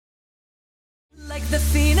the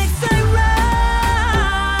phoenix I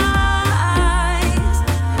rise.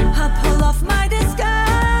 I pull off my disguise.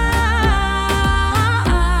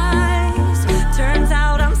 Turns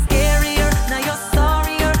out I'm scarier. Now you're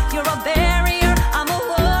sorrier. You're a barrier. I'm a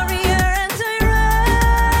warrior and I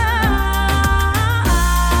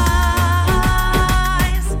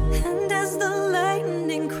rise. And as the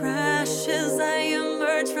lightning crashes, I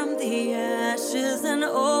emerge from the ashes and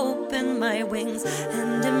open my wings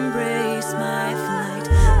and embrace my flight.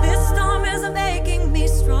 This storm is making me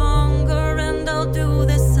stronger, and I'll do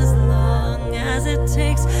this as long as it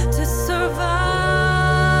takes to survive.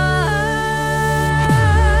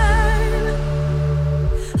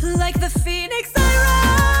 Like the phoenix I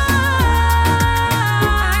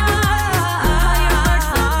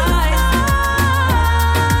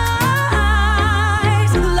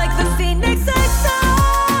rise. Like the phoenix I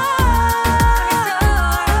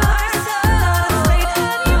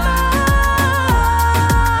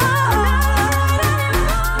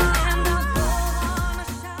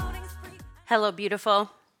Hello,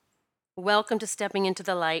 beautiful. Welcome to Stepping into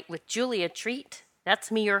the Light with Julia Treat.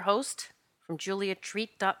 That's me, your host, from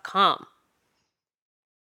juliatreat.com.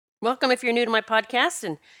 Welcome if you're new to my podcast,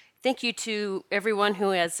 and thank you to everyone who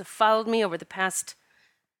has followed me over the past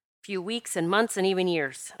few weeks and months and even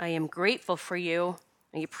years. I am grateful for you.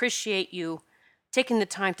 I appreciate you taking the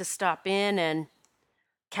time to stop in and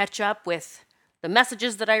catch up with the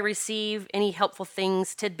messages that I receive, any helpful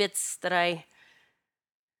things, tidbits that I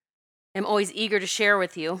am always eager to share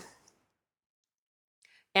with you.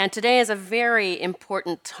 And today is a very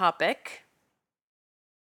important topic,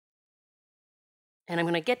 and I'm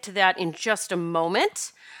going to get to that in just a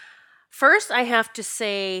moment. First, I have to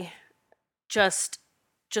say just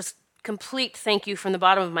complete thank you from the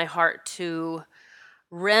bottom of my heart to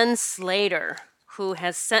Ren Slater, who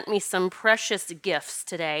has sent me some precious gifts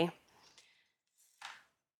today.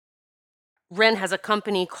 Ren has a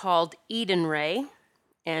company called Eden Ray,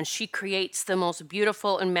 and she creates the most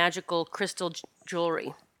beautiful and magical crystal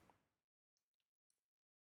jewelry.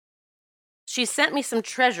 She sent me some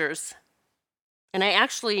treasures, and I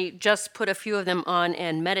actually just put a few of them on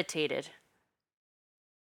and meditated.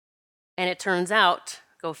 And it turns out,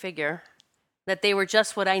 go figure, that they were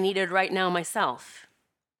just what I needed right now myself.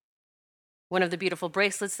 One of the beautiful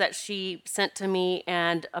bracelets that she sent to me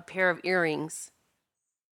and a pair of earrings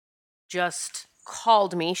just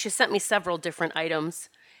called me. She sent me several different items,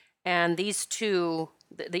 and these two,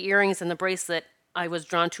 the earrings and the bracelet, I was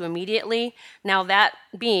drawn to immediately. Now that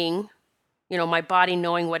being, my body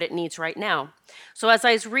knowing what it needs right now. So as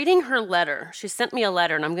I was reading her letter, she sent me a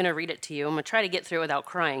letter, and I'm going to read it to you. I'm going to try to get through it without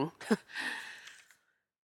crying.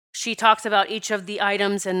 She talks about each of the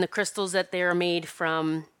items and the crystals that they are made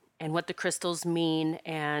from and what the crystals mean,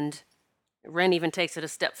 and Ren even takes it a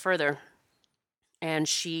step further. And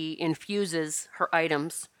she infuses her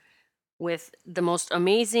items with the most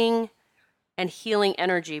amazing and healing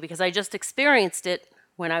energy, because I just experienced it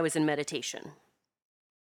when I was in meditation.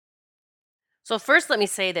 So first, let me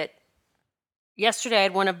say that yesterday I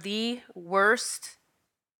had one of the worst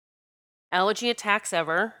allergy attacks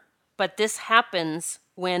ever, but this happens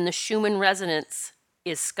when the Schumann resonance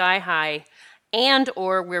is sky high and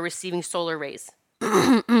or we're receiving solar rays.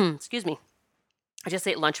 Excuse me. I just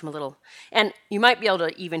ate lunch. I'm a little, and you might be able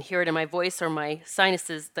to even hear it in my voice or my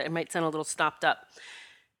sinuses that it might sound a little stopped up.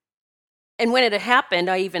 And when it had happened,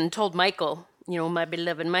 I even told Michael, my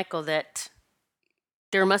beloved Michael, that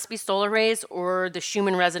there must be solar rays or the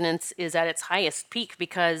Schumann resonance is at its highest peak,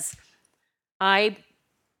 because I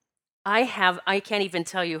can't even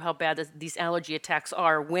tell you how bad these allergy attacks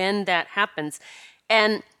are when that happens.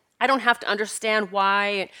 And I don't have to understand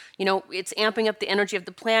why, it's amping up the energy of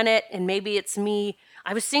the planet, and maybe it's me.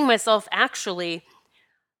 I was seeing myself actually,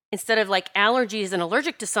 instead of like allergies and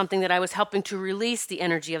allergic to something, that I was helping to release the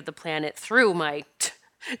energy of the planet through my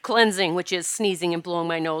cleansing, which is sneezing and blowing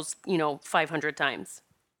my nose, 500 times.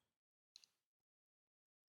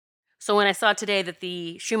 So when I saw today that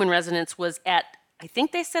the Schumann resonance was at, I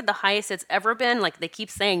think they said the highest it's ever been, like they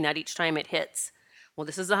keep saying that each time it hits. Well,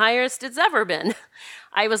 this is the highest it's ever been.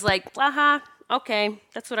 I was like, okay,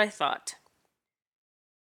 that's what I thought.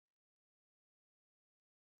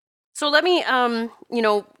 So let me, I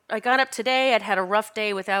got up today. I'd had a rough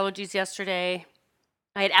day with allergies yesterday.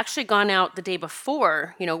 I had actually gone out the day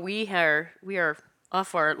before. We are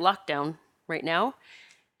off our lockdown right now.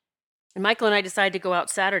 And Michael and I decided to go out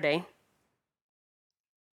Saturday.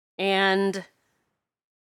 And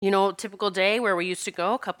typical day where we used to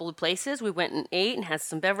go, a couple of places. We went and ate and had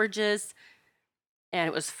some beverages, and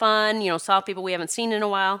it was fun. Saw people we haven't seen in a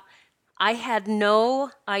while. I had no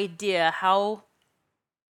idea how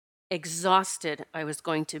exhausted I was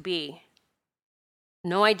going to be.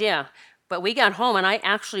 No idea. But we got home and I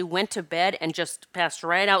actually went to bed and just passed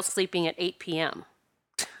right out sleeping at 8 p.m.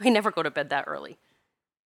 I never go to bed that early.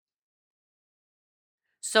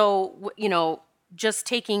 So, just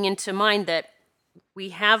taking into mind that we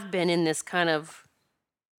have been in this kind of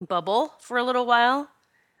bubble for a little while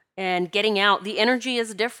and getting out, the energy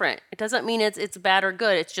is different. It doesn't mean it's bad or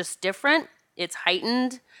good. It's just different. It's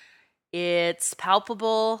heightened. It's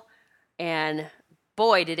palpable. And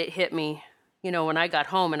boy, did it hit me, when I got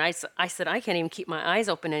home and I said, I can't even keep my eyes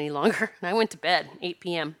open any longer. And I went to bed, 8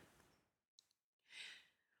 p.m.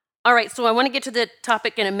 All right, so I want to get to the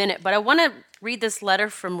topic in a minute, but I want to read this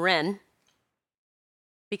letter from Ren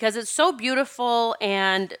because it's so beautiful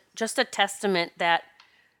and just a testament that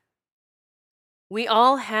we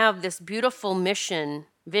all have this beautiful mission,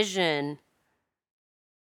 vision,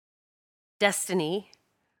 destiny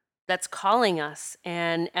that's calling us.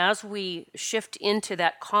 And as we shift into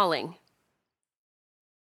that calling,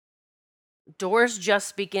 doors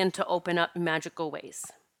just begin to open up in magical ways.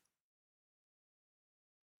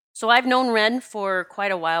 So I've known Ren for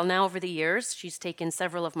quite a while now over the years. She's taken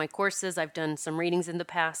several of my courses. I've done some readings in the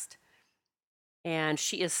past. And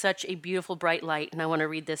she is such a beautiful, bright light. And I want to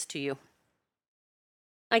read this to you.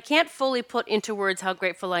 I can't fully put into words how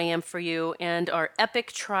grateful I am for you and our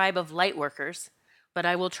epic tribe of light workers, but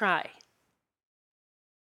I will try.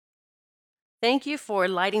 Thank you for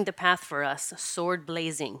lighting the path for us, sword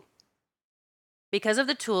blazing. Because of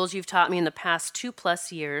the tools you've taught me in the past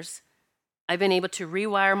 2+ years, I've been able to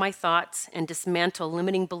rewire my thoughts and dismantle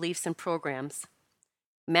limiting beliefs and programs,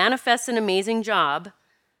 manifest an amazing job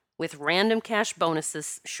with random cash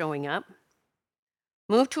bonuses showing up,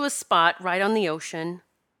 move to a spot right on the ocean,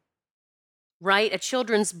 write a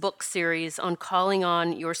children's book series on calling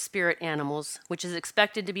on your spirit animals, which is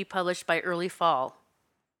expected to be published by early fall,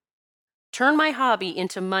 turn my hobby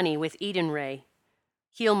into money with Eden Ray,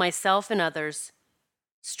 heal myself and others,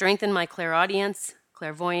 strengthen my clairaudience,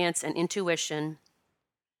 clairvoyance, and intuition,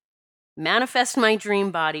 manifest my dream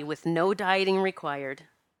body with no dieting required,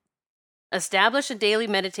 establish a daily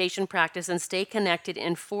meditation practice and stay connected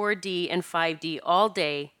in 4D and 5D all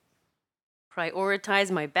day, prioritize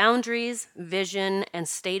my boundaries, vision, and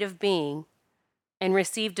state of being, and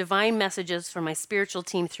receive divine messages from my spiritual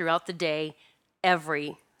team throughout the day,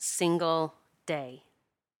 every single day.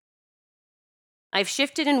 I've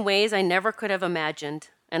shifted in ways I never could have imagined,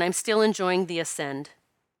 and I'm still enjoying the ascend.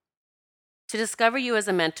 To discover you as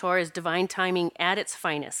a mentor is divine timing at its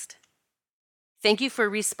finest. Thank you for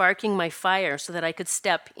resparking my fire so that I could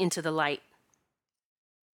step into the light.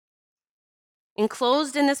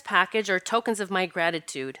 Enclosed in this package are tokens of my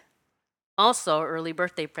gratitude, also early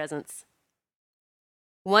birthday presents.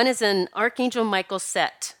 One is an Archangel Michael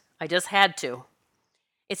set. I just had to.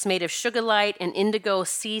 It's made of sugar light and indigo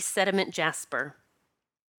sea sediment jasper.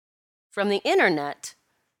 From the internet,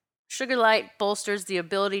 sugar light bolsters the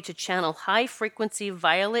ability to channel high-frequency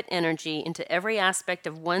violet energy into every aspect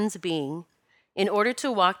of one's being in order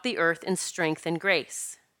to walk the earth in strength and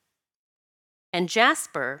grace. And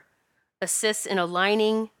jasper assists in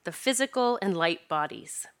aligning the physical and light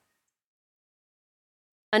bodies.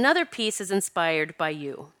 Another piece is inspired by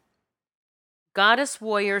you. Goddess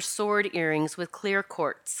warrior sword earrings with clear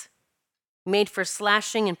quartz, made for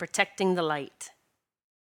slashing and protecting the light.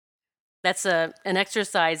 That's an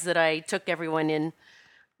exercise that I took everyone in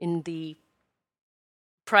the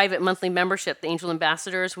private monthly membership, the Angel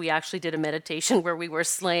Ambassadors. We actually did a meditation where we were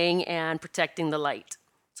slaying and protecting the light.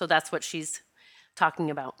 So that's what she's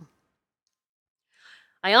talking about.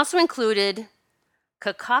 I also included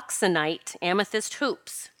cacoxenite amethyst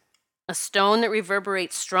hoops, a stone that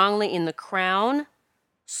reverberates strongly in the crown,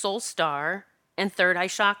 soul star, and third eye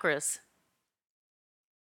chakras.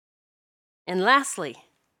 And lastly,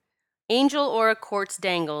 angel aura quartz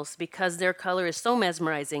dangles because their color is so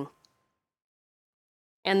mesmerizing.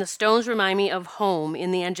 And the stones remind me of home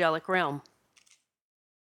in the angelic realm.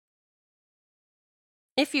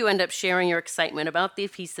 If you end up sharing your excitement about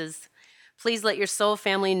these pieces, please let your soul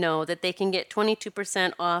family know that they can get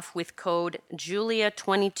 22% off with code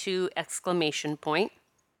Julia22 !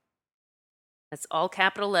 That's all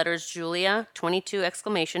capital letters,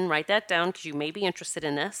 Julia22 ! Write that down because you may be interested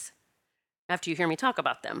in this after you hear me talk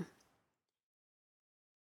about them.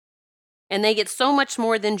 And they get so much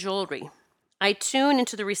more than jewelry. I tune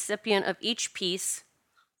into the recipient of each piece,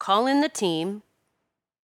 call in the team,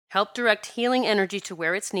 help direct healing energy to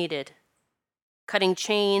where it's needed, cutting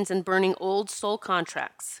chains and burning old soul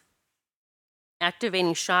contracts,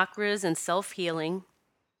 activating chakras and self-healing,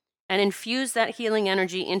 and infuse that healing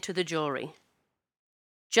energy into the jewelry.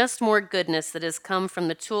 Just more goodness that has come from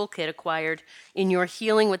the toolkit acquired in your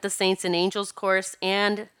Healing with the Saints and Angels course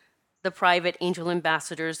and the private Angel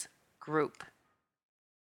Ambassadors group.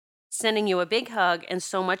 Sending you a big hug and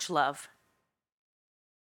so much love.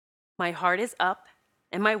 My heart is up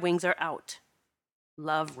and my wings are out.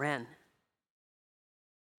 Love, Ren.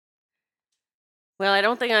 Well, I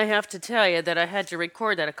don't think I have to tell you that I had to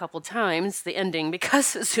record that a couple times, the ending,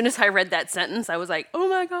 because as soon as I read that sentence, I was like, oh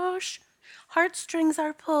my gosh, heartstrings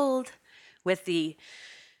are pulled with the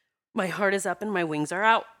my heart is up and my wings are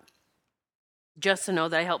out. Just to know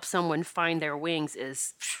that I help someone find their wings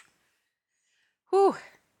is whew,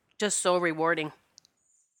 just so rewarding.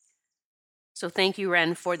 So thank you,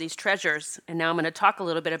 Ren, for these treasures. And now I'm going to talk a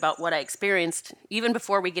little bit about what I experienced, even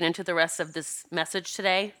before we get into the rest of this message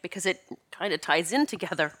today, because it kind of ties in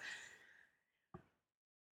together.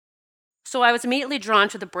 So I was immediately drawn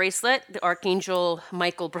to the bracelet, the Archangel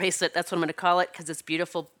Michael bracelet. That's what I'm going to call it, because it's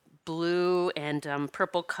beautiful blue and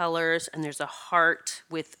purple colors, and there's a heart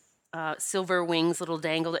with silver wings, little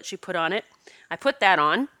dangle that she put on it. I put that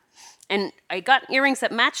on, and I got earrings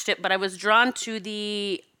that matched it, but I was drawn to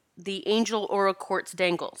the Angel Aura Quartz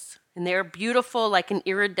dangles, and they're beautiful, like an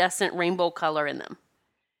iridescent rainbow color in them.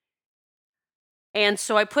 And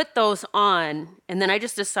so I put those on, and then I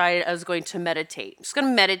just decided I was going to meditate. I'm just going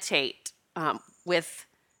to meditate with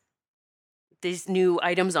these new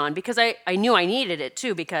items on, because I knew I needed it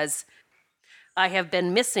too, because I have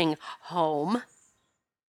been missing home.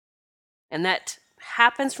 And that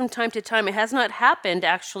happens from time to time. It has not happened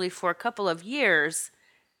actually for a couple of years,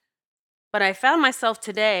 but I found myself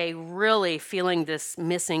today really feeling this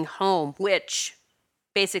missing home, which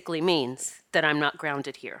basically means that I'm not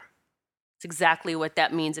grounded here. It's exactly what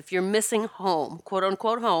that means. If you're missing home, quote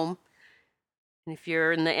unquote home, and if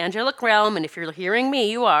you're in the angelic realm, and if you're hearing me,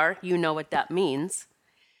 you know what that means.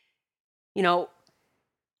 You know,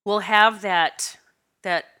 we'll have that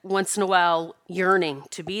once in a while yearning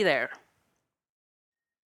to be there.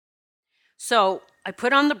 So I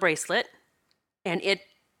put on the bracelet, and it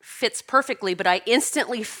fits perfectly, but I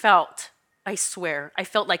instantly felt, I swear, I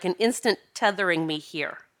felt like an instant tethering me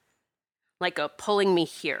here, like a pulling me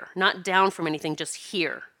here, not down from anything, just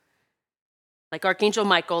here. Like Archangel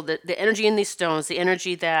Michael, the energy in these stones, the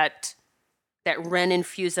energy that Ren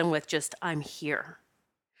infused them with, just, I'm here.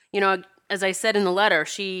 You know, as I said in the letter,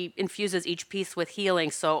 she infuses each piece with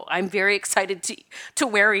healing, so I'm very excited to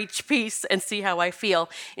wear each piece and see how I feel.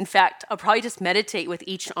 In fact, I'll probably just meditate with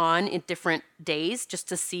each on in different days just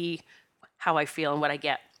to see how I feel and what I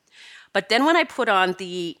get. But then when I put on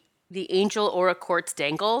the Angel Aura Quartz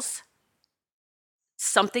dangles,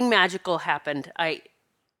 something magical happened.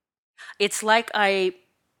 It's like I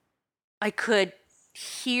could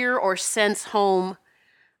hear or sense home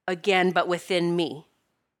again, but within me.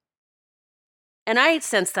 And I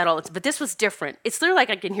sense that all the time, but this was different. It's literally like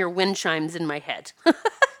I can hear wind chimes in my head.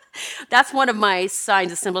 That's one of my signs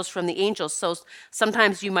and symbols from the angels. So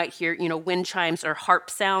sometimes you might hear, wind chimes or harp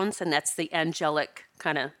sounds, and that's the angelic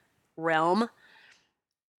kind of realm.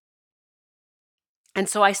 And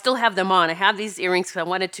so I still have them on. I have these earrings because I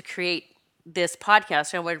wanted to create this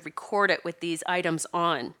podcast. I wanted to record it with these items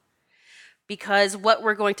on. Because what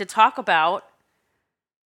we're going to talk about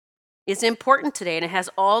is important today, and it has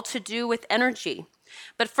all to do with energy.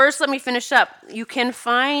 But first, let me finish up. You can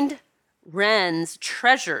find Ren's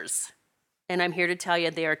treasures, and I'm here to tell you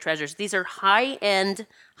they are treasures. These are high-end,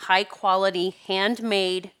 high-quality,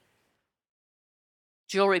 handmade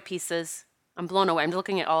jewelry pieces. I'm blown away. I'm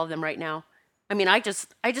looking at all of them right now. I mean, I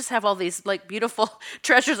just have all these like beautiful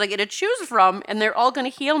treasures I get to choose from, and they're all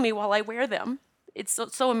going to heal me while I wear them. It's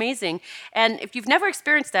so amazing. And if you've never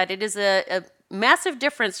experienced that, it is a massive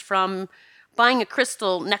difference from buying a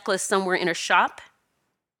crystal necklace somewhere in a shop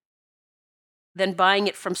than buying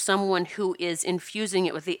it from someone who is infusing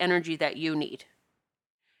it with the energy that you need.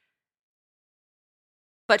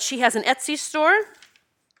 But she has an Etsy store.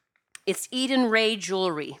 It's Eden Ray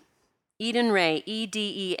Jewelry. Eden Ray,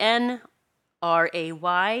 EDENRAY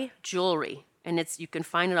Jewelry. And you can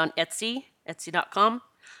find it on Etsy, etsy.com.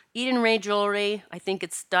 Eden Ray Jewelry, I think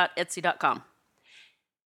it's .etsy.com.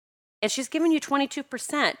 And she's giving you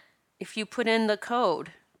 22% if you put in the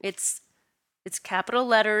code. It's capital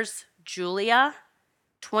letters, Julia,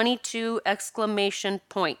 22 exclamation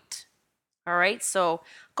point. All right, so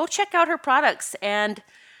go check out her products, and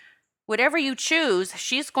whatever you choose,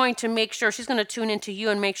 she's going to tune into you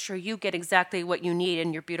and make sure you get exactly what you need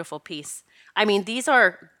in your beautiful piece. I mean, these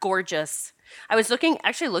are gorgeous. I was looking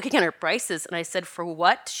at her prices, and I said, for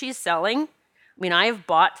what she's selling, I mean, I have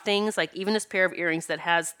bought things like even this pair of earrings that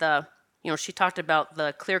has she talked about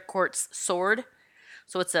the clear quartz sword.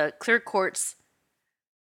 So it's a clear quartz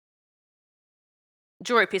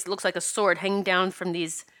jewelry piece that looks like a sword hanging down from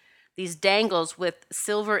these dangles with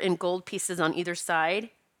silver and gold pieces on either side.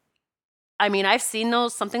 I mean, I've seen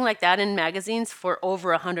those, something like that in magazines for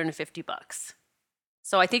over $150.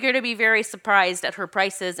 So I think you're going to be very surprised at her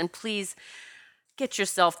prices, and please get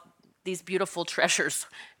yourself these beautiful treasures.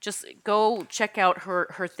 Just go check out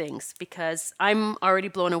her things, because I'm already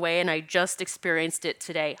blown away and I just experienced it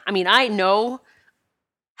today. I mean, I know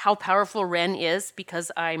how powerful Ren is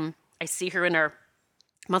because I see her in our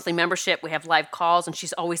monthly membership. We have live calls and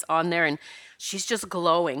she's always on there and she's just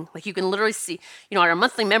glowing. Like you can literally see, on our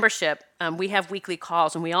monthly membership, we have weekly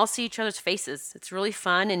calls and we all see each other's faces. It's really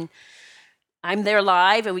fun, and I'm there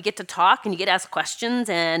live and we get to talk and you get asked questions,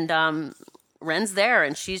 and Ren's there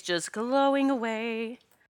and she's just glowing away.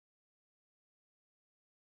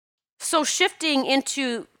 So shifting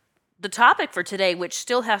into the topic for today, which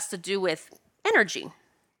still has to do with energy,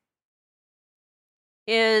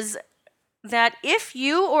 is that if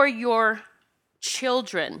you or your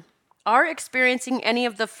children are experiencing any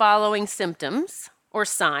of the following symptoms or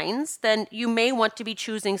signs, then you may want to be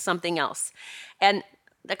choosing something else. And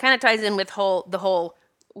that kind of ties in with the whole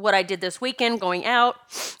what I did this weekend, going out,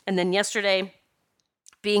 and then yesterday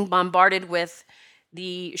being bombarded with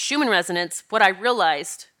the Schumann resonance. What I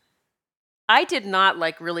realized, I did not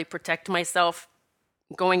really protect myself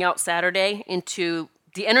going out Saturday into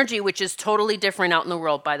the energy, which is totally different out in the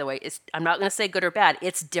world, by the way. I'm not going to say good or bad.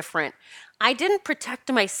 It's different. I didn't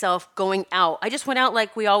protect myself going out. I just went out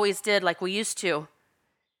like we always did, like we used to.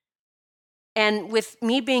 And with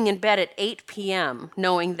me being in bed at 8 p.m.,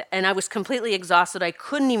 knowing that, and I was completely exhausted, I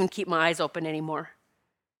couldn't even keep my eyes open anymore.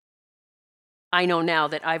 I know now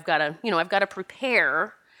that I've got to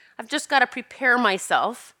prepare. I've just got to prepare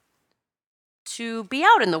myself to be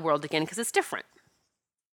out in the world again, because it's different.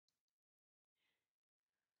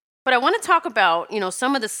 But I want to talk about,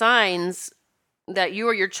 some of the signs that you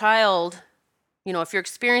or your child, if you're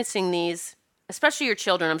experiencing these, especially your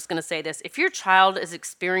children, I'm just going to say this. If your child is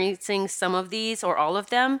experiencing some of these or all of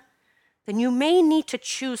them, then you may need to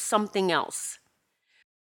choose something else.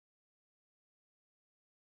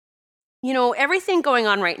 Everything going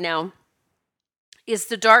on right now is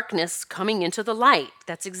the darkness coming into the light.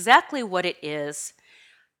 That's exactly what it is.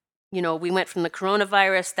 We went from the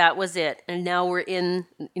coronavirus, that was it. And now we're in,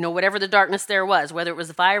 whatever the darkness there was, whether it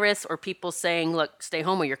was virus or people saying, look, stay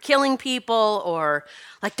home or you're killing people, or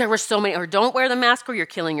there were so many, or don't wear the mask or you're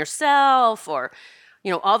killing yourself, or,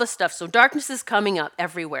 all the stuff. So darkness is coming up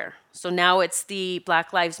everywhere. So now it's the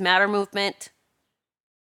Black Lives Matter movement.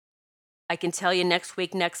 I can tell you next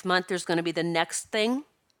week, next month, there's going to be the next thing.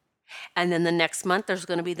 And then the next month, there's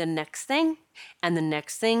going to be the next thing, and the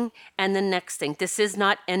next thing, and the next thing. This is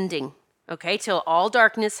not ending, okay, till all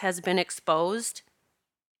darkness has been exposed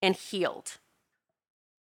and healed.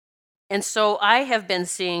 And so I have been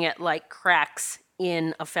seeing it like cracks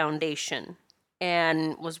in a foundation,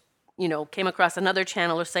 and came across another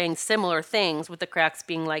channel saying similar things, with the cracks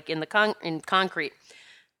being like in concrete.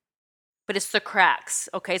 But it's the cracks,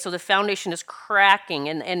 okay? So the foundation is cracking,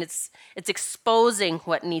 and it's exposing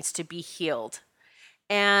what needs to be healed.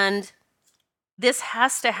 And this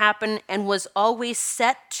has to happen and was always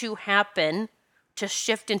set to happen to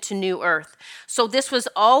shift into new earth. So this was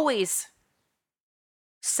always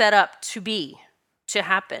set up to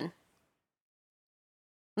happen.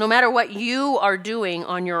 No matter what you are doing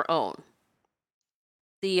on your own.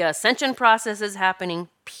 The ascension process is happening,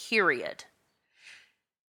 period.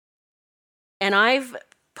 And I've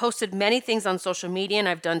posted many things on social media, and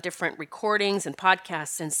I've done different recordings and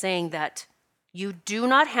podcasts, and saying that you do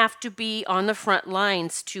not have to be on the front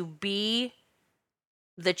lines to be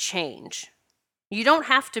the change. You don't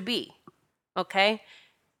have to be, okay?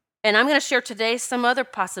 And I'm going to share today some other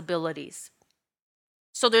possibilities.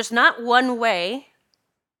 So there's not one way.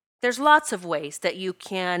 There's lots of ways that you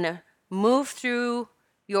can move through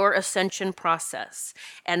your ascension process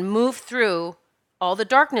and move through all the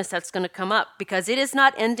darkness that's going to come up, because it is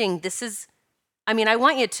not ending. I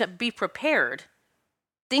want you to be prepared.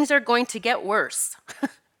 Things are going to get worse,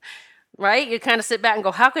 right? You kind of sit back and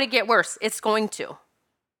go, how could it get worse? It's going to,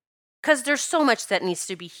 because there's so much that needs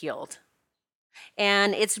to be healed,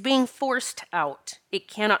 and it's being forced out. It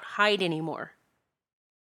cannot hide anymore.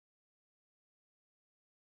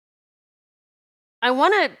 I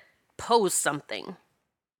want to pose something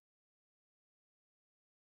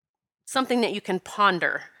that you can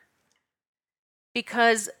ponder,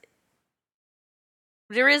 because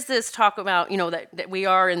there is this talk about, that we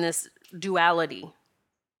are in this duality,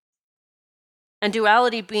 and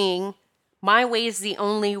duality being my way is the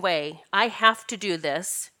only way. I have to do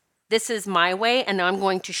this. This is my way, and I'm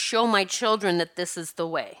going to show my children that this is the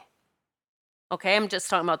way. Okay, I'm just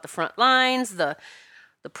talking about the front lines, the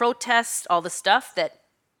protests, all the stuff that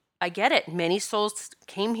I get it. Many souls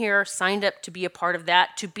came here, signed up to be a part of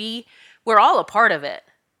that, we're all a part of it.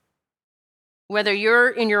 Whether you're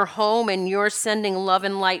in your home and you're sending love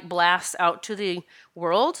and light blasts out to the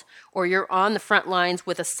world, or you're on the front lines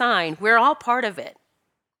with a sign, we're all part of it.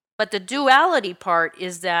 But the duality part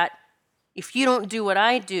is that if you don't do what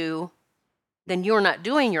I do, then you're not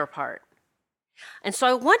doing your part. And so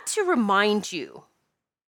I want to remind you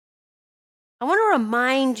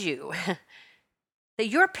that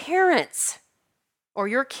your parents or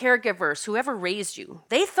your caregivers, whoever raised you,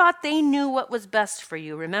 they thought they knew what was best for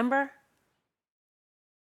you, remember?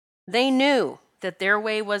 They knew that their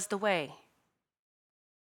way was the way.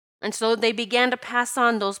 And so they began to pass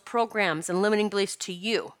on those programs and limiting beliefs to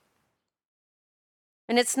you.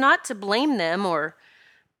 And it's not to blame them or,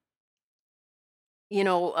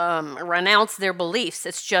 renounce their beliefs.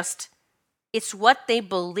 It's what they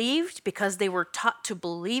believed because they were taught to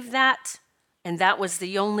believe that, and that was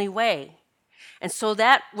the only way. And so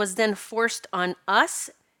that was then forced on us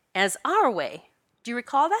as our way. Do you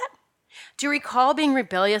recall that? Do you recall being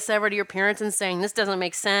rebellious ever to your parents and saying, this doesn't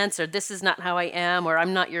make sense, or this is not how I am, or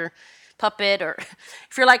I'm not your puppet, or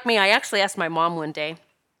if you're like me, I actually asked my mom one day,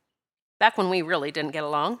 back when we really didn't get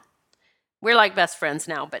along. We're like best friends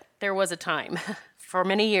now, but there was a time for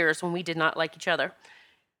many years when we did not like each other.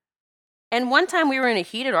 And one time we were in a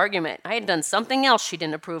heated argument. I had done something else she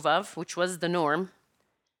didn't approve of, which was the norm.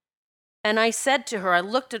 And I said to her, I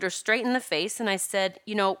looked at her straight in the face and I said,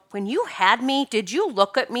 when you had me, did you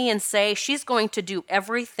look at me and say, she's going to do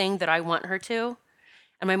everything that I want her to?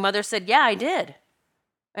 And my mother said, yeah, I did.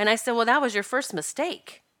 And I said, well, that was your first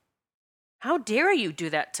mistake. How dare you do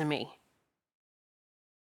that to me?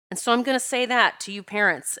 And so I'm going to say that to you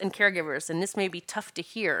parents and caregivers, and this may be tough to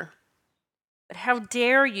hear, but how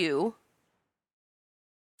dare you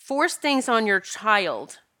force things on your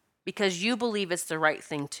child because you believe it's the right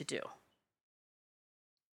thing to do?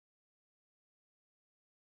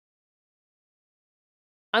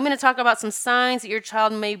 I'm going to talk about some signs that your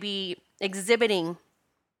child may be exhibiting.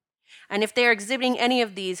 And if they're exhibiting any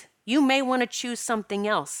of these, you may want to choose something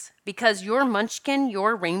else because your munchkin,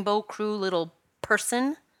 your Rainbow Crew little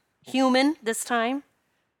person, human this time,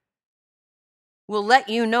 will let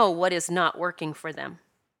you know what is not working for them.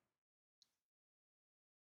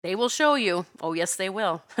 They will show you. Oh, yes, they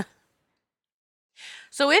will.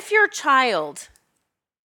 So if your child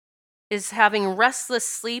is having restless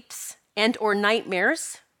sleeps and or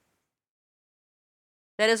nightmares,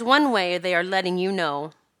 that is one way they are letting you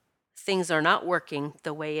know things are not working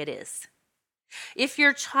the way it is. If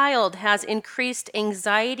your child has increased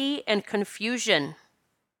anxiety and confusion,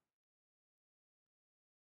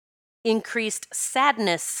 increased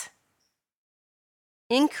sadness,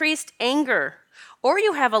 increased anger, or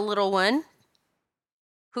you have a little one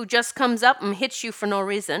who just comes up and hits you for no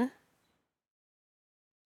reason,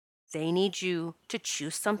 they need you to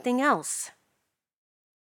choose something else.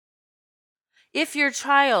 If your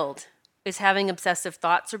child is having obsessive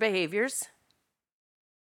thoughts or behaviors,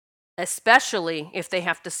 especially if they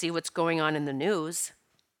have to see what's going on in the news,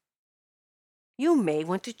 you may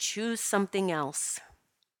want to choose something else.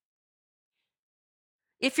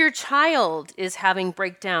 If your child is having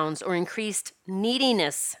breakdowns or increased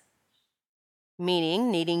neediness,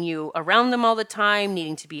 meaning needing you around them all the time,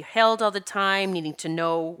 needing to be held all the time, needing to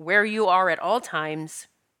know where you are at all times,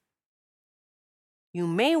 you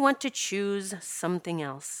may want to choose something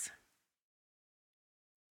else.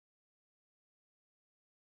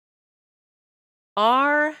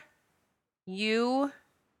 Are you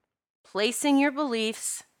placing your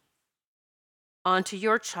beliefs onto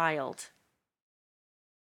your child?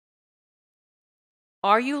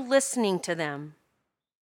 Are you listening to them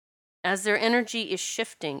as their energy is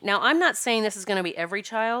shifting? Now, I'm not saying this is going to be every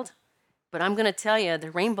child, but I'm going to tell you, the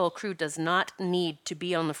Rainbow Crew does not need to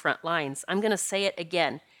be on the front lines. I'm going to say it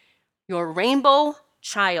again. Your rainbow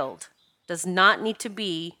child does not need to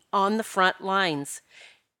be on the front lines.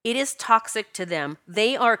 It is toxic to them.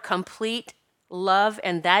 They are complete love,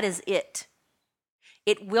 and that is it.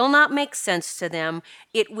 It will not make sense to them.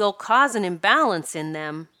 It will cause an imbalance in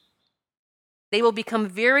them. They will become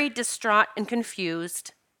very distraught and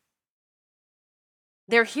confused.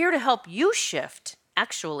 They're here to help you shift,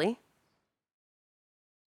 actually.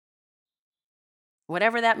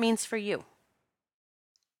 Whatever that means for you.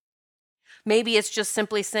 Maybe it's just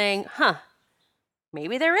simply saying,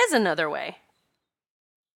 maybe there is another way.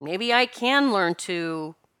 Maybe I can learn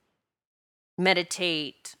to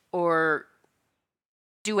meditate or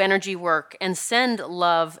do energy work and send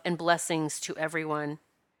love and blessings to everyone.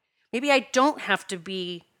 Maybe I don't have to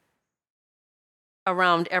be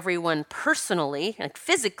around everyone personally, like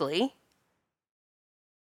physically,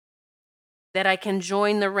 that I can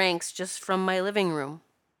join the ranks just from my living room.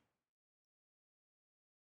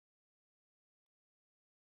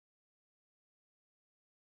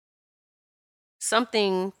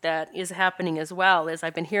 Something that is happening as well is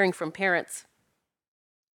I've been hearing from parents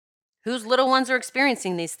whose little ones are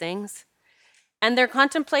experiencing these things, and they're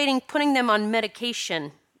contemplating putting them on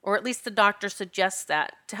medication, or at least the doctor suggests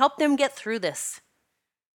that, to help them get through this.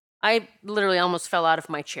 I literally almost fell out of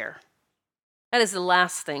my chair. That is the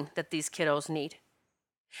last thing that these kiddos need.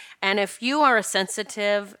 And if you are a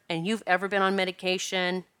sensitive and you've ever been on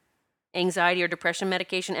medication, anxiety or depression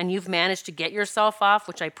medication, and you've managed to get yourself off,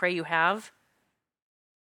 which I pray you have,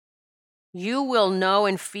 you will know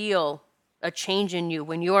and feel a change in you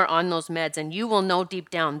when you are on those meds, and you will know deep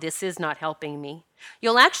down, this is not helping me.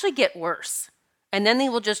 You'll actually get worse, and then they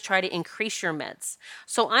will just try to increase your meds.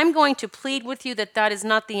 So I'm going to plead with you that that is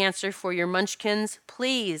not the answer for your munchkins.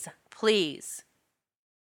 Please, please.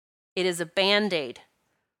 It is a Band-Aid.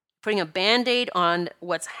 Putting a Band-Aid on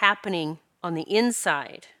what's happening on the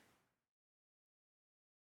inside.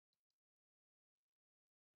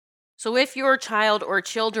 So if your child or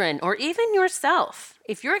children, or even yourself,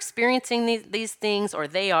 if you're experiencing these things, or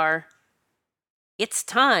they are, it's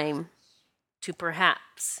time to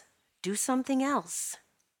perhaps do something else.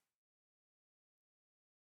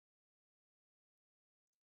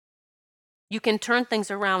 You can turn things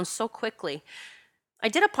around so quickly. I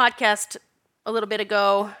did a podcast a little bit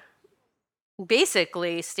ago,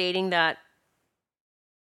 basically stating that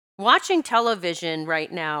watching television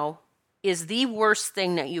right now is the worst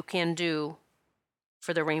thing that you can do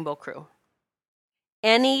for the Rainbow Crew.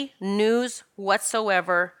 Any news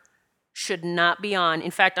whatsoever should not be on.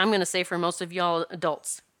 In fact, I'm going to say for most of y'all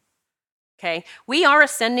adults, okay? We are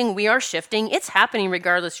ascending, we are shifting. It's happening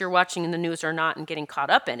regardless you're watching the news or not and getting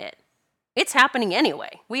caught up in it. It's happening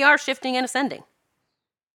anyway. We are shifting and ascending.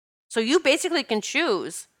 So you basically can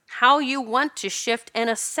choose how you want to shift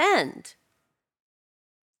and ascend.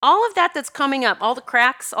 All of that that's coming up, all the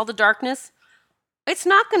cracks, all the darkness, it's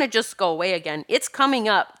not going to just go away again. It's coming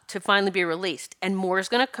up to finally be released, and more is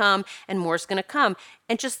going to come, and more is going to come.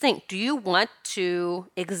 And just think, do you want to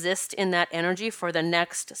exist in that energy for the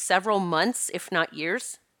next several months, if not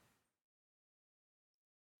years?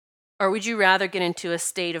 Or would you rather get into a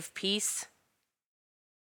state of peace,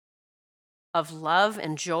 of love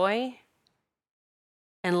and joy,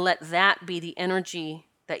 and let that be the energy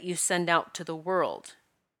that you send out to the world?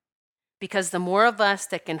 Because the more of us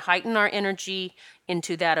that can heighten our energy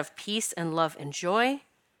into that of peace and love and joy,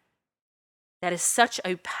 that is such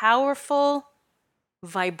a powerful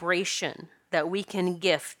vibration that we can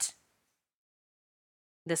gift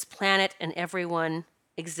this planet and everyone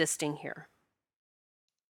existing here.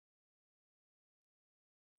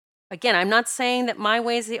 Again, I'm not saying that my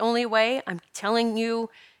way is the only way. I'm telling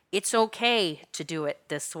you it's okay to do it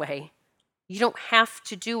this way. You don't have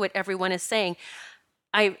to do what everyone is saying.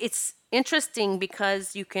 It's interesting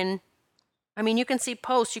because you can see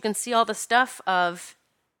posts, you can see all the stuff of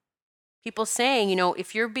people saying,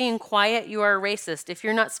 if you're being quiet, you are a racist. If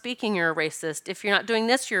you're not speaking, you're a racist. If you're not doing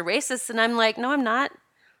this, you're a racist. And I'm like, no, I'm not.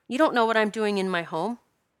 You don't know what I'm doing in my home.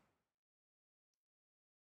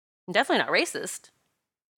 I'm definitely not racist.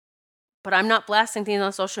 But I'm not blasting things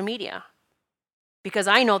on social media because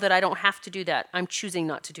I know that I don't have to do that. I'm choosing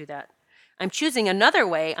not to do that. I'm choosing another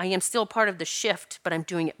way. I am still part of the shift, but I'm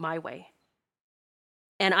doing it my way.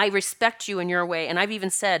 And I respect you in your way. And I've even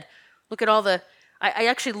said, look at all I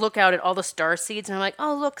actually look out at all the star seeds and I'm like,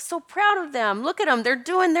 oh, look, so proud of them. Look at them. They're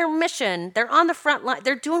doing their mission. They're on the front line.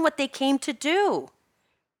 They're doing what they came to do.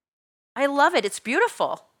 I love it. It's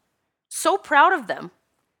beautiful. So proud of them.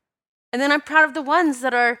 And then I'm proud of the ones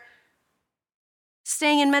that are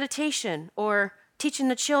staying in meditation or teaching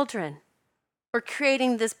the children or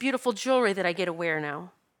creating this beautiful jewelry that I get to wear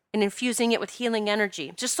now and infusing it with healing energy.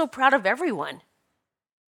 I'm just so proud of everyone.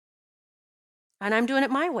 And I'm doing it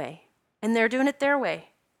my way, and they're doing it their way,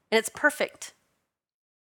 and it's perfect.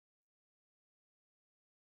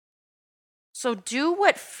 So do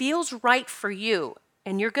what feels right for you,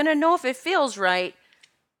 and you're going to know if it feels right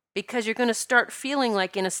because you're going to start feeling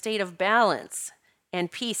like in a state of balance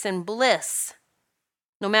and peace and bliss.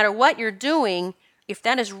 No matter what you're doing, if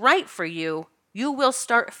that is right for you, you will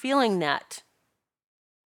start feeling that.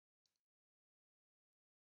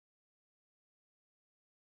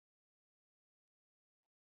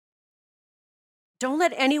 Don't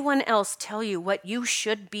let anyone else tell you what you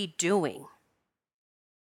should be doing.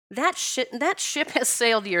 That ship has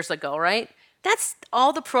sailed years ago, right? That's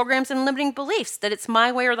all the programs and limiting beliefs, that it's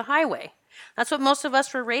my way or the highway. That's what most of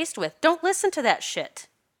us were raised with. Don't listen to that shit.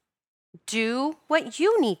 Do what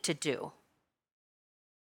you need to do.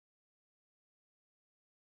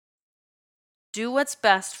 Do what's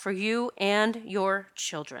best for you and your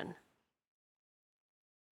children.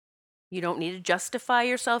 You don't need to justify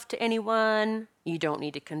yourself to anyone. You don't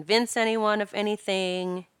need to convince anyone of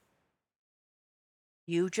anything.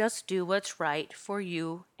 You just do what's right for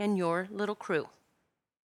you and your little crew.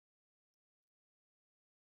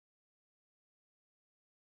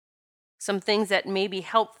 Some things that may be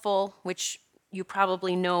helpful, which you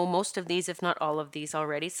probably know most of these, if not all of these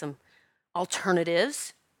already, some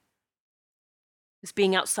alternatives, is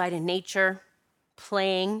being outside in nature,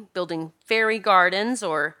 playing, building fairy gardens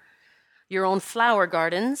or your own flower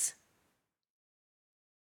gardens,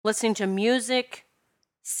 listening to music,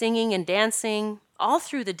 singing and dancing all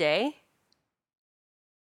through the day,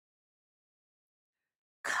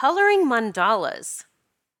 coloring mandalas.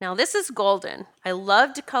 Now, this is golden. I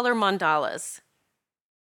love to color mandalas.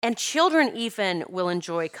 And children even will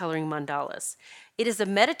enjoy coloring mandalas. It is a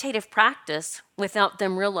meditative practice without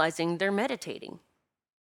them realizing they're meditating.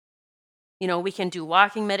 You know, we can do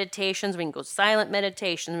walking meditations, we can go silent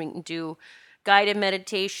meditations, we can do guided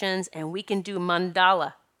meditations, and we can do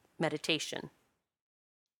mandala meditation.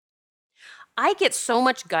 I get so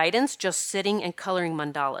much guidance just sitting and coloring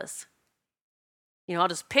mandalas. You know, I'll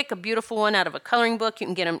just pick a beautiful one out of a coloring book. You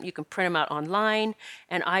can get them, you can print them out online,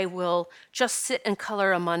 and I will just sit and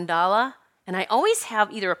color a mandala. And I always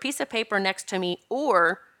have either a piece of paper next to me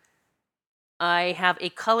or I have a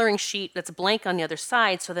coloring sheet that's blank on the other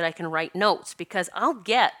side so that I can write notes, because I'll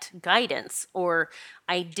get guidance or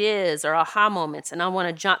ideas or aha moments and I want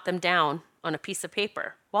to jot them down on a piece of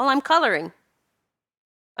paper while I'm coloring.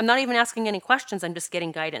 I'm not even asking any questions, I'm just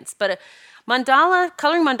getting guidance. But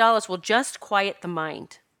coloring mandalas will just quiet the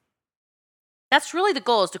mind. That's really the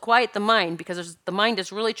goal, is to quiet the mind, because the mind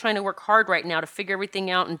is really trying to work hard right now to figure everything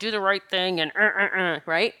out and do the right thing and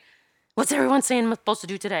right? What's everyone saying I'm supposed to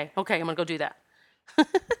do today? Okay, I'm gonna go do that.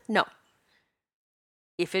 No.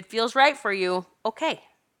 If it feels right for you, okay.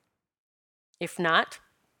 If not,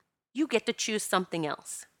 you get to choose something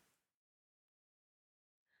else.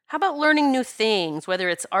 How about learning new things, whether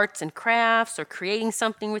it's arts and crafts or creating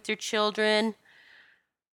something with your children?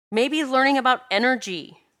 Maybe learning about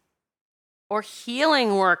energy or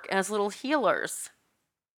healing work as little healers.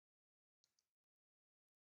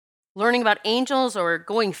 Learning about angels or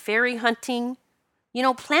going fairy hunting. You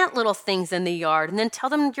know, plant little things in the yard and then tell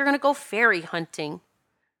them you're going to go fairy hunting.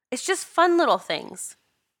 It's just fun little things.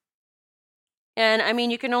 And I mean,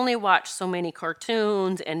 you can only watch so many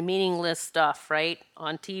cartoons and meaningless stuff, right?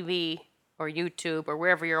 On TV or YouTube or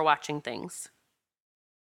wherever you're watching things.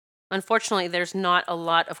 Unfortunately, there's not a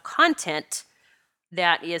lot of content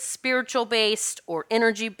that is spiritual based or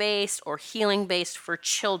energy based or healing based for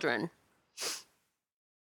children.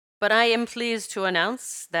 But I am pleased to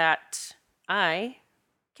announce that I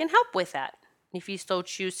can help with that if you so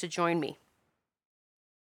choose to join me.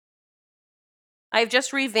 I've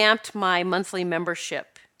just revamped my monthly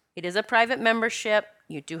membership. It is a private membership.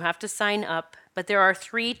 You do have to sign up, but there are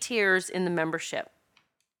 3 tiers in the membership.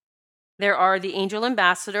 There are the Angel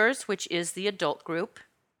Ambassadors, which is the adult group,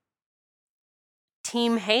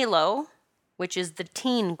 Team Halo, which is the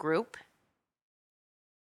teen group,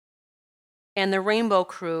 and the Rainbow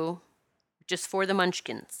Crew, which is for the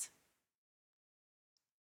munchkins.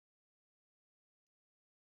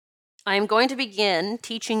 I am going to begin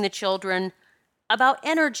teaching the children about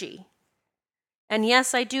energy. And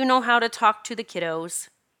yes, I do know how to talk to the kiddos.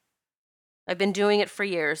 I've been doing it for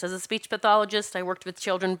years. As a speech pathologist, I worked with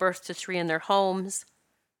children birth to 3 in their homes.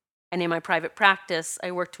 And in my private practice,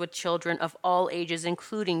 I worked with children of all ages,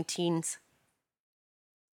 including teens.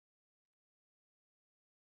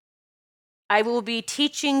 I will be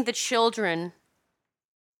teaching the children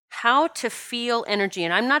how to feel energy.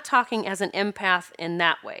 And I'm not talking as an empath in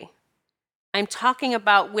that way. I'm talking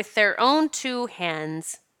about with their own 2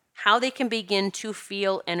 hands, how they can begin to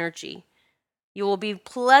feel energy. You will be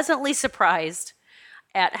pleasantly surprised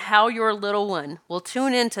at how your little one will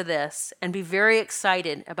tune into this and be very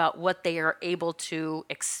excited about what they are able to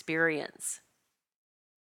experience.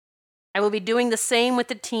 I will be doing the same with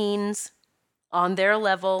the teens on their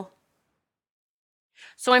level.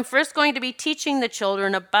 So I'm first going to be teaching the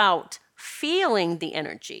children about feeling the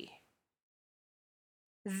energy.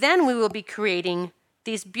 Then we will be creating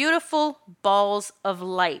these beautiful balls of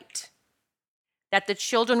light that the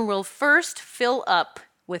children will first fill up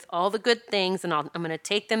with all the good things, and I'm going to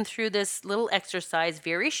take them through this little exercise,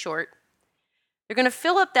 very short. They're going to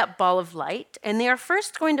fill up that ball of light, and they are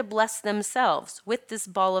first going to bless themselves with this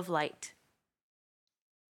ball of light.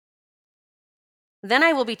 Then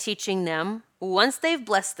I will be teaching them, once they've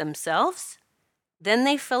blessed themselves, then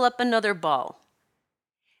they fill up another ball.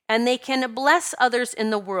 And they can bless others in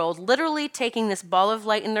the world, literally taking this ball of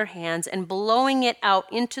light in their hands and blowing it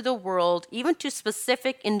out into the world, even to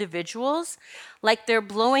specific individuals, like they're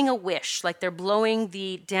blowing a wish, like they're blowing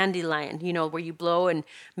the dandelion, where you blow and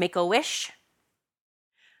make a wish.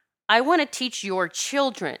 I want to teach your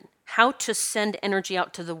children how to send energy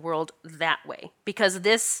out to the world that way, because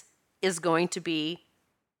this is going to be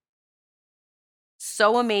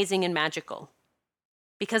so amazing and magical.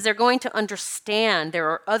 Because they're going to understand there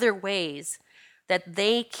are other ways that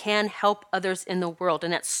they can help others in the world.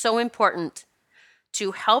 And that's so important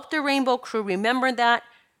to help the Rainbow Crew remember that,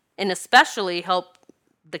 and especially help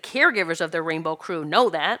the caregivers of the Rainbow Crew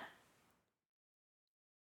know that.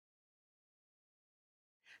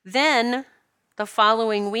 Then the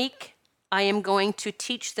following week, I am going to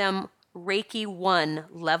teach them Reiki 1,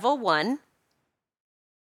 Level 1.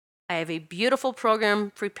 I have a beautiful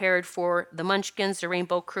program prepared for the Munchkins, the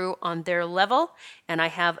Rainbow Crew, on their level, and I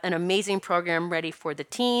have an amazing program ready for the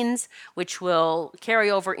teens, which will carry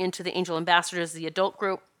over into the Angel Ambassadors, the adult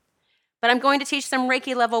group. But I'm going to teach them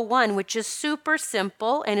Reiki Level 1, which is super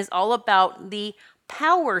simple and is all about the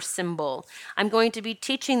power symbol. I'm going to be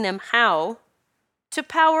teaching them how to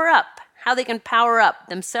power up, how they can power up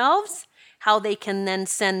themselves, how they can then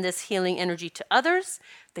send this healing energy to others.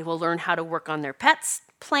 They will learn how to work on their pets,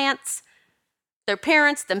 plants, their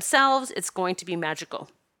parents, themselves. It's going to be magical.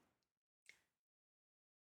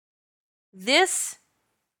 This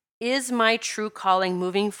is my true calling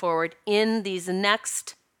moving forward in these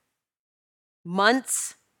next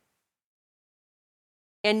months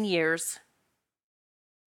and years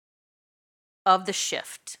of the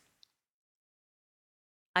shift.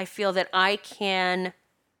 I feel that I can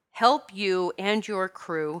help you and your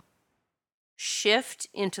crew shift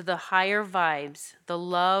into the higher vibes, the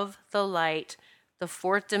love, the light, the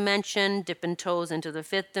fourth dimension, dipping toes into the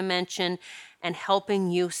fifth dimension, and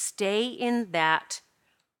helping you stay in that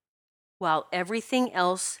while everything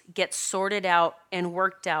else gets sorted out and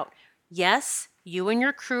worked out. Yes, you and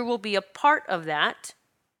your crew will be a part of that,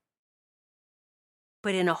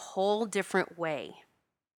 but in a whole different way.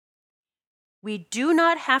 We do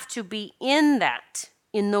not have to be in that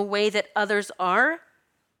in the way that others are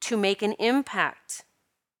to make an impact.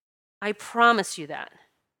 I promise you that.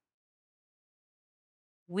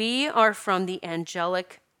 We are from the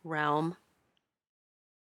angelic realm.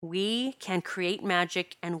 We can create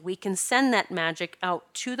magic, and we can send that magic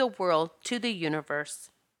out to the world, to the universe.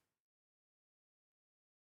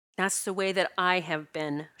 That's the way that I have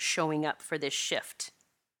been showing up for this shift.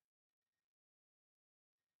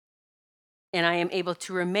 And I am able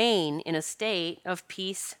to remain in a state of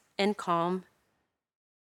peace and calm,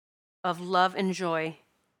 of love and joy,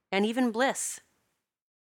 and even bliss.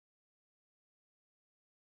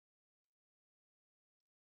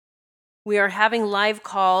 We are having live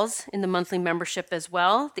calls in the monthly membership as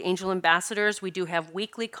well. The Angel Ambassadors, we do have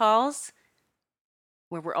weekly calls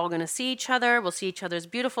where we're all going to see each other. We'll see each other's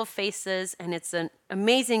beautiful faces, and it's an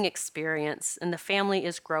amazing experience, and the family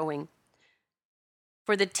is growing.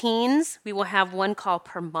 For the teens, we will have one call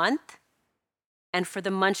per month. And for the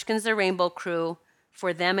Munchkins, the Rainbow Crew,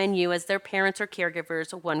 for them and you as their parents or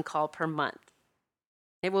caregivers, one call per month.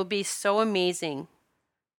 It will be so amazing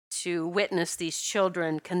to witness these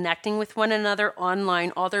children connecting with one another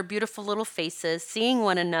online, all their beautiful little faces, seeing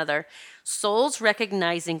one another, souls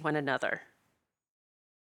recognizing one another.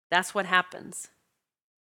 That's what happens.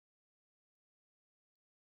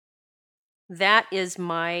 That is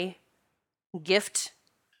my gift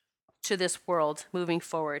to this world moving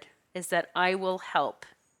forward, is that I will help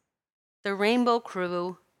the Rainbow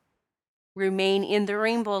Crew remain in the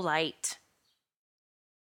rainbow light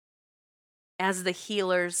as the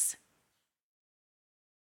healers,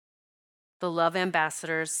 the love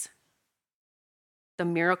ambassadors, the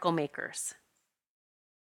miracle makers.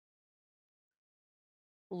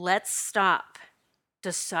 Let's stop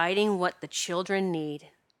deciding what the children need.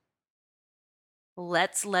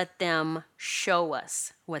 Let's let them show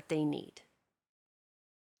us what they need.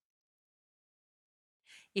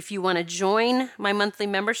 If you want to join my monthly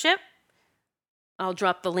membership, I'll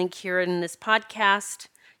drop the link here in this podcast.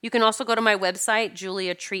 You can also go to my website,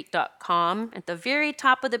 juliatreat.com. At the very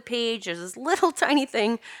top of the page, there's this little tiny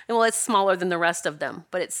thing. And well, it's smaller than the rest of them,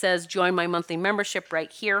 but it says join my monthly membership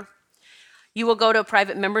right here. You will go to a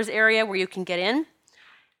private members area where you can get in.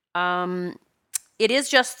 It is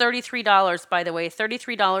just $33, by the way,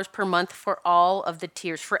 $33 per month for all of the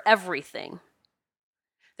tiers, for everything.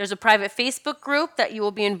 There's a private Facebook group that you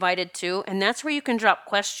will be invited to, and that's where you can drop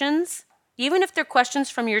questions, Even if they're questions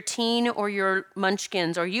from your teen or your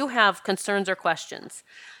munchkins, or you have concerns or questions,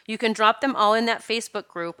 you can drop them all in that Facebook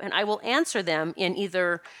group, and I will answer them in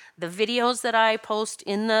either the videos that I post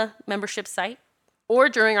in the membership site or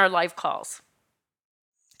during our live calls.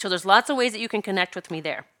 So there's lots of ways that you can connect with me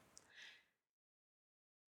there.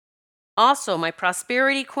 Also, my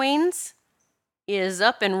Prosperity Queens is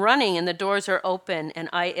up and running, and the doors are open, and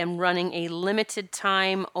I am running a limited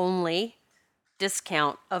time only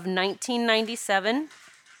discount of $19.97.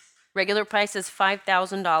 Regular price is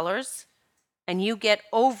 $5,000, and you get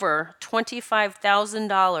over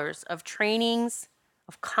 $25,000 of trainings,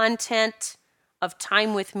 of content, of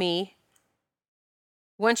time with me.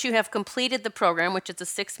 Once you have completed the program, which is a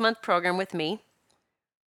 6-month program with me,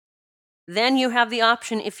 then you have the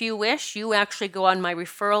option, if you wish, you actually go on my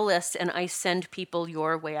referral list and I send people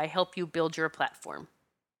your way. I help you build your platform.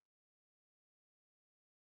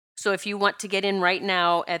 So if you want to get in right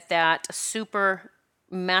now at that super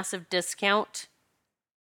massive discount,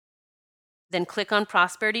 then click on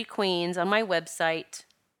Prosperity Queens on my website.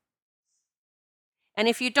 And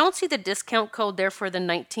if you don't see the discount code there for the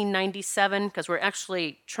 $19.97, because we're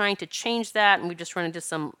actually trying to change that and we just run into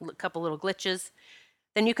a couple little glitches,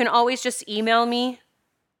 then you can always just email me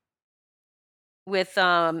with,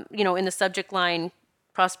 in the subject line,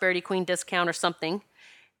 Prosperity Queen discount or something.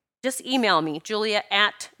 Just email me,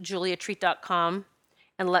 julia@juliatreat.com,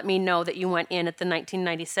 and let me know that you went in at the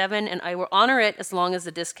 $19.97, and I will honor it as long as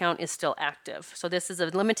the discount is still active. So this is a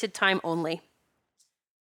limited time only.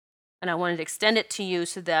 And I wanted to extend it to you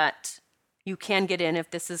so that you can get in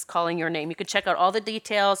if this is calling your name. You can check out all the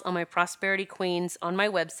details on my Prosperity Queens on my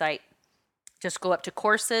website. Just go up to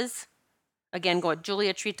courses. Again, go at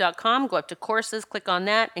juliatreat.com, go up to courses, click on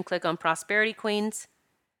that, and click on Prosperity Queens.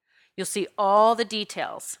 You'll see all the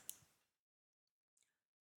details.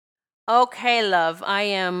 Okay, love, I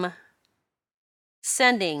am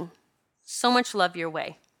sending so much love your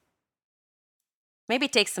way. Maybe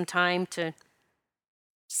take some time to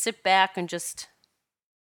sit back and just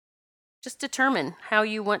determine how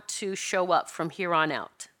you want to show up from here on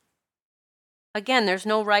out. Again, there's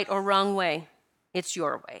no right or wrong way. It's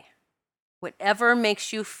your way. Whatever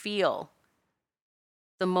makes you feel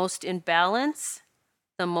the most in balance,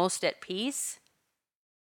 the most at peace,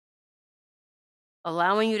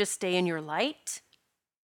 allowing you to stay in your light,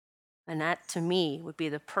 and that to me would be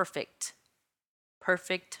the perfect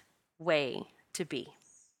way to be.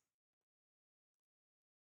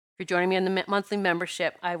 If you're joining me on the monthly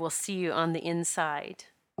membership, I will see you on the inside.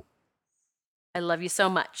 I love you so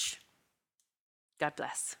much. God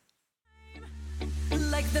bless.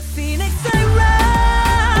 Like the phoenix I rise.